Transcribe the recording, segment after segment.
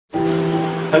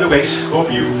Hello guys,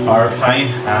 hope you are fine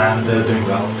and doing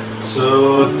well.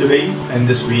 So today in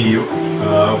this video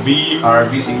we are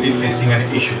basically facing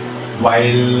an issue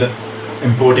while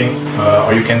importing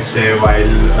or you can say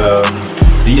while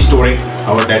restoring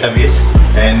our database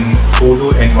in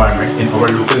Odoo environment in our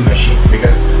local machine,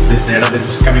 because this database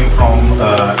is coming from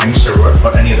any server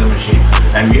or any other machine,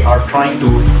 and we are trying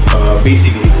to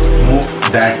basically move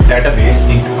that database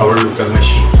into our local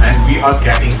machine, and we are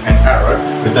getting an error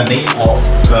with the name of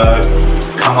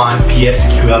command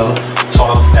psql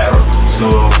sort of error. So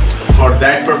for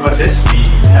that purposes we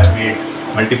have made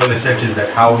multiple researches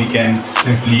that how we can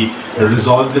simply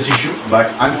resolve this issue,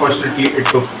 but unfortunately it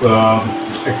took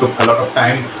a lot of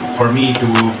time for me to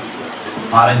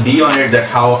R&D on it, that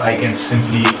how I can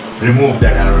simply remove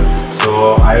that error.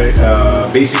 So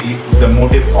I basically the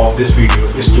motive of this video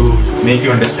is to make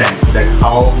you understand that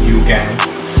how you can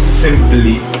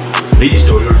simply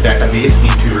restore your database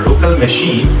into your local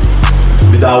machine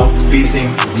without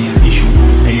facing these issues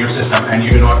in your system, and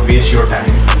you do not waste your time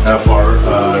for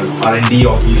R&D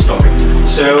of these topics.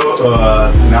 So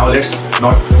now let's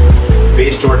not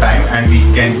waste your time and we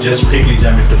can just quickly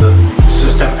jump into the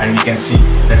system, and we can see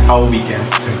that how we can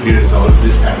simply resolve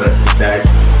this error, that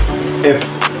if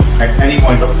at any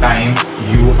point of time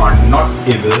you are not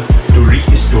able to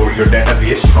restore your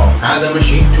database from another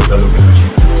machine to the local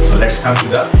machine. So let's come to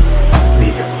the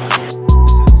video.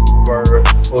 Our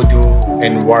Odoo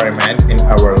environment in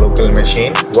our local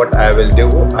machine. What I will do,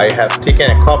 I have taken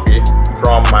a copy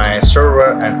from my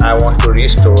server and I want to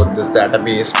restore this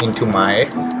database into my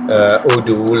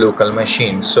Odoo local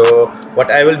machine. So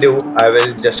what I will do, I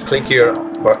will just click here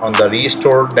on the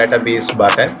restore database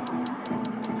button,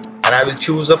 and I will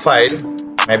choose a file,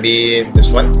 maybe this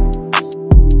one,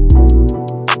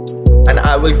 and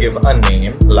I will give a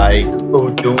name like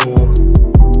Odoo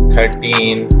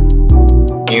 13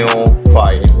 new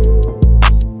file.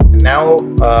 Now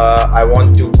I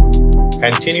want to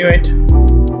continue it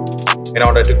in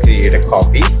order to create a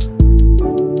copy.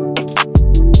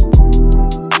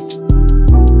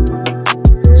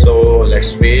 So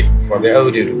let's wait for the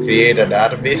Odoo to create a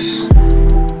database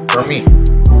for me.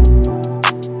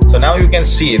 So now you can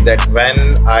see that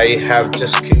when I have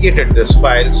just created this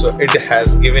file, so it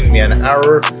has given me an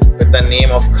error with the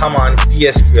name of command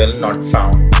psql not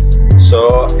found.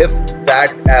 So if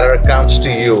that error comes to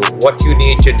you, what you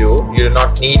need to do, you do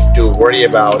not need to worry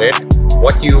about it.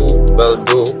 What you will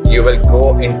do, you will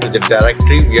go into the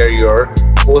directory where your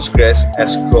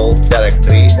PostgreSQL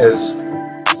directory is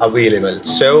available.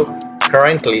 So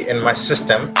currently in my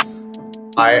system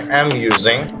I am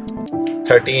using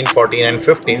 13, 14 and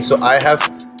 15, so I have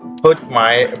put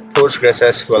my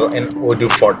PostgreSQL in Odoo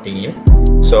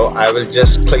 14. So I will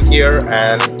just click here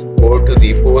and go to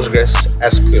the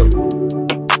PostgreSQL.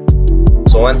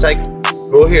 So once I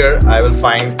go here, I will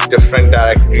find different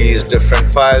directories, different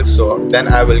files. So then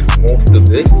I will move to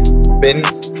the bin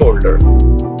folder.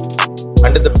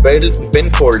 Under the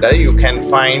bin folder you can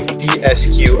find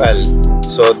psql.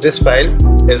 So this file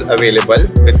is available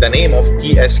with the name of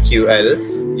psql.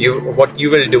 What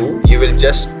you will do, you will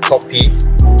just copy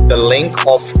the link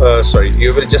of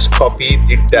you will just copy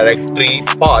the directory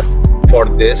path for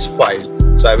this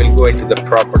file. So I will go into the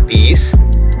properties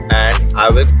and I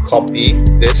will copy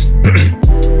this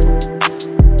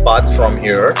path from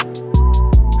here,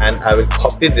 and I will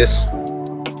copy this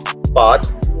path,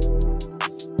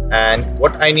 and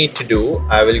what I need to do,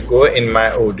 I will go in my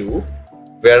Odoo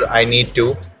where I need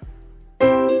to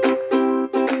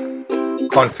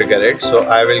configure it. So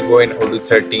I will go in Odoo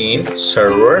 13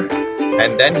 server,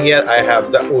 and then here I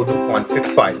have the Odoo config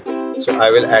file. So I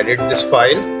will edit this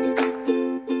file,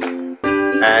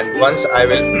 and once I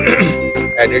will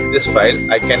edit this file,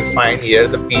 I can find here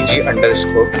the pg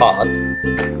underscore path,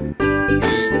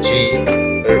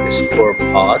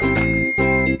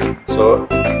 so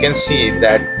you can see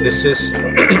that this is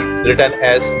written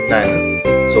as none.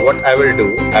 So what I will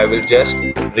do, I will just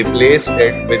replace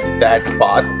it with that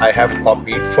path I have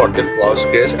copied for the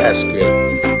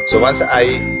PostgreSQL. So once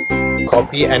I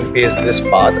copy and paste this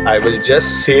path, I will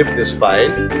just save this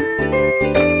file.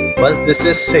 Once this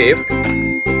is saved,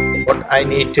 what I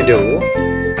need to do,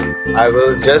 I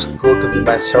will just go to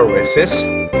my services,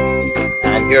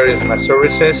 and here is my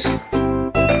services.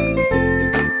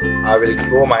 I will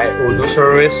go my Odoo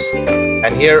service,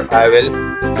 and here I will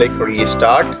click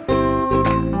restart.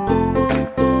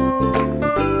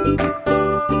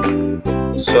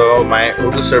 So my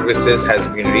Odoo services has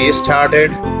been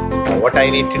restarted. Now what I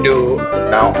need to do,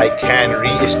 now I can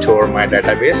restore my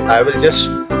database. I will just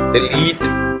delete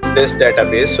this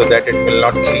database so that it will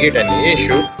not create any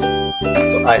issue.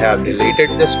 So I have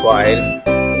deleted this file,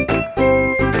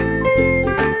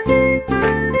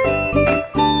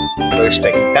 So it's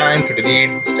taking time to delete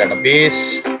this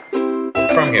database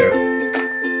from here.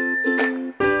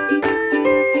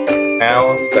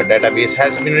 Now the database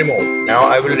has been removed. Now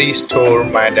I will restore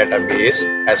my database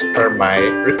as per my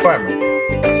requirement.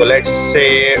 So let's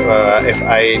say if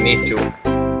I need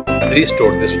to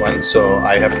restore this one, so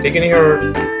I have taken here,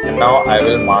 and now I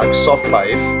will mark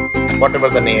soft5, whatever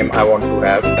the name I want to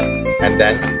have, and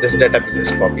then this database is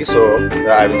copied, so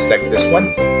I will select this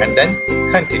one and then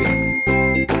continue.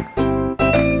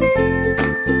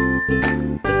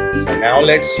 So now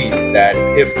let's see that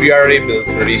if we are able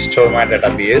to restore my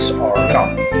database or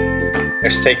not.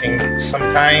 It's taking some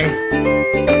time.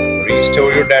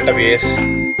 Restore your database.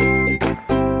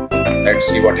 Let's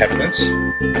see what happens.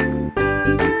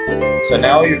 So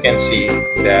now you can see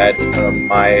that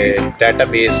my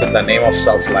database with the name of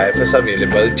self-life is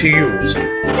available to use.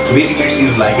 So basically it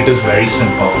seems like it is very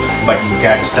simple, but you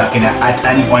get stuck in at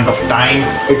any point of time.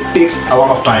 It takes a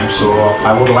lot of time, so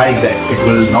I would like that it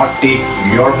will not take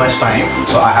your much time.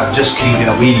 So I have just created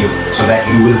a video so that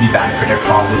you will be benefited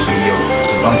from this video.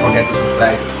 So don't forget to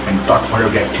subscribe and don't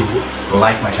forget to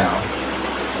like my channel.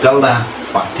 Till then,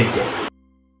 bye, take care.